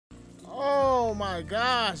my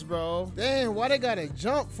gosh, bro. Damn, why they gotta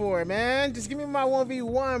jump for it, man? Just give me my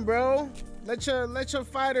 1v1, bro. Let your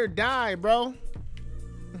fighter die, bro.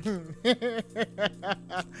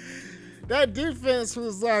 That defense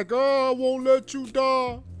was like, oh, I won't let you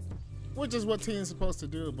die. Which is what team's supposed to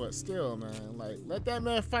do, but still, man. Like, let that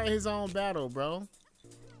man fight his own battle, bro.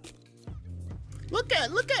 Look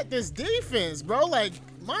at this defense, bro. Like,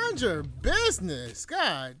 mind your business.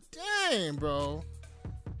 God damn, bro.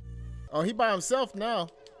 Oh, he by himself now.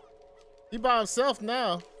 He by himself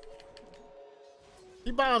now.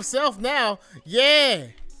 He by himself now. Yeah.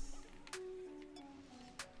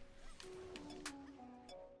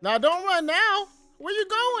 Now, don't run now. Where you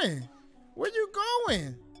going? Where you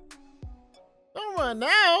going? Don't run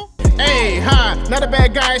now. Hey, hi, not a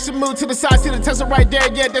bad guy. I should move to the side. See the Tesla right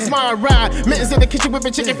there. Yeah, that's my ride. Mittens in the kitchen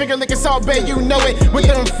whipping chicken finger licking Salt Bay. You know it with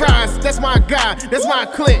them fries. That's my guy. That's my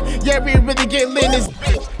clique. Yeah, we really get lit in this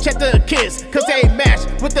bitch. Check the kids, cause they match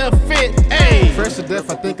with the fit. Hey. Fresh to death,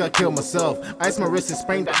 I think I killed myself. Ice my wrist and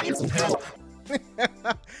sprained. I need some help.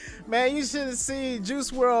 Man, you should have seen Juice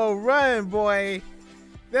WRLD run, boy.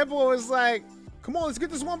 That boy was like, come on, let's get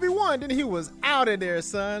this 1v1. Then he was out of there,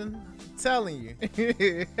 son. I'm telling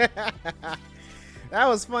you. That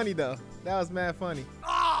was funny, though. That was mad funny.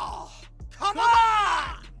 Oh, come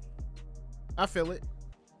on! I feel it.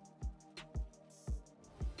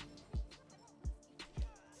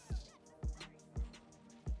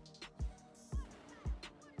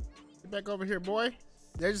 Get back over here, boy.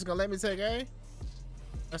 They're just gonna let me take A?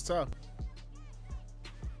 That's tough.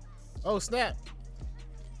 Oh, snap.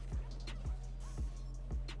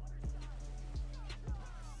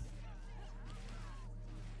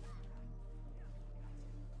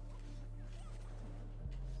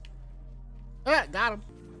 Ah, got him.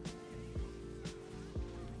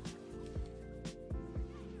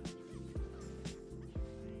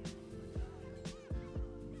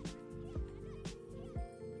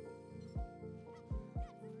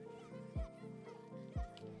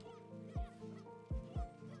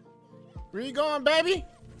 Where you going, baby?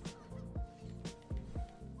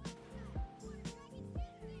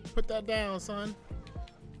 Put that down, son.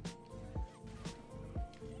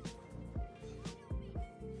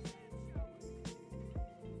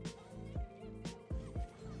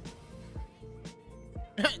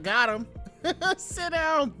 Got him. Sit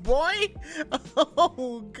down, boy.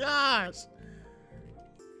 Oh, gosh.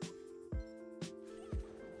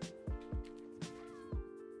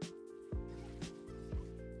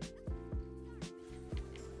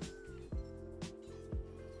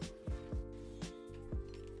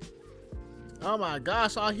 Oh my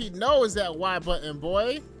gosh, all he knows is that Y button,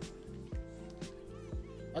 boy.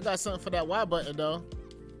 I got something for that Y button, though.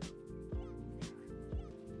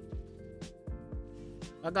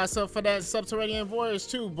 I got something for that subterranean voyage,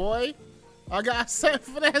 too, boy. I got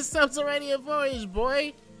something for that subterranean voyage,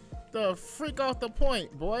 boy. The freak off the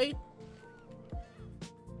point, boy.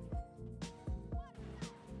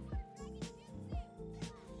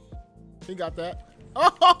 He got that.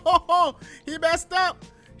 Oh, he messed up.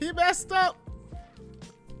 He messed up.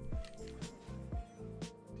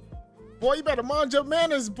 Boy, you better mind your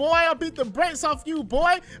manners, boy. I'll beat the brakes off you,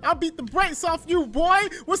 boy. I'll beat the brakes off you, boy.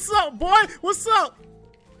 What's up, boy? What's up?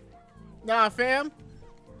 Nah, fam.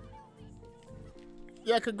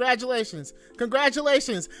 Yeah, congratulations.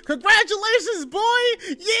 Congratulations. Congratulations, boy.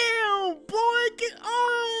 Yeah, boy. Get,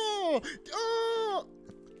 oh.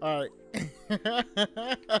 All right.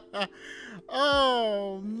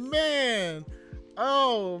 Oh, man.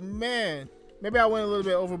 Oh, man. Maybe I went a little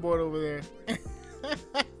bit overboard over there.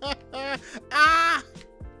 Ah!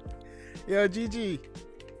 Yo, GG.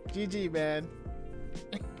 GG, man.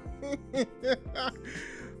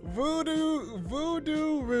 Voodoo-roo.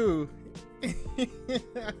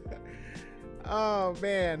 Oh,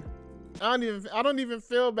 man. I don't even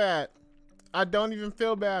feel bad. I don't even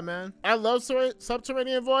feel bad, man. I love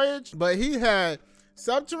Subterranean Voyage, but he had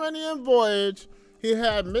Subterranean Voyage. He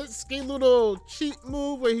had Mitsuki little cheat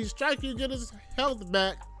move where he strike you, get his health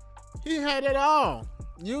back. He had it all.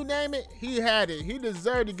 You name it, he had it. He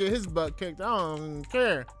deserved to get his butt kicked. I don't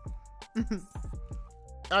care.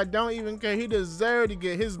 I don't even care. He deserved to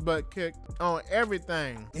get his butt kicked on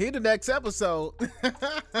everything. He the next episode.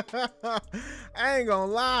 I ain't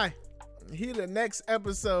gonna lie. He the next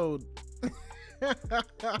episode.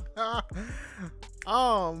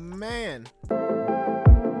 Oh, man.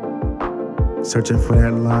 Searching for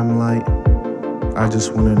that limelight, I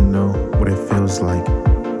just want to know what it feels like.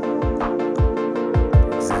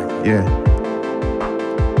 Yeah.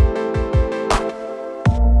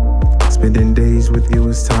 Spending days with you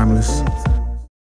is timeless.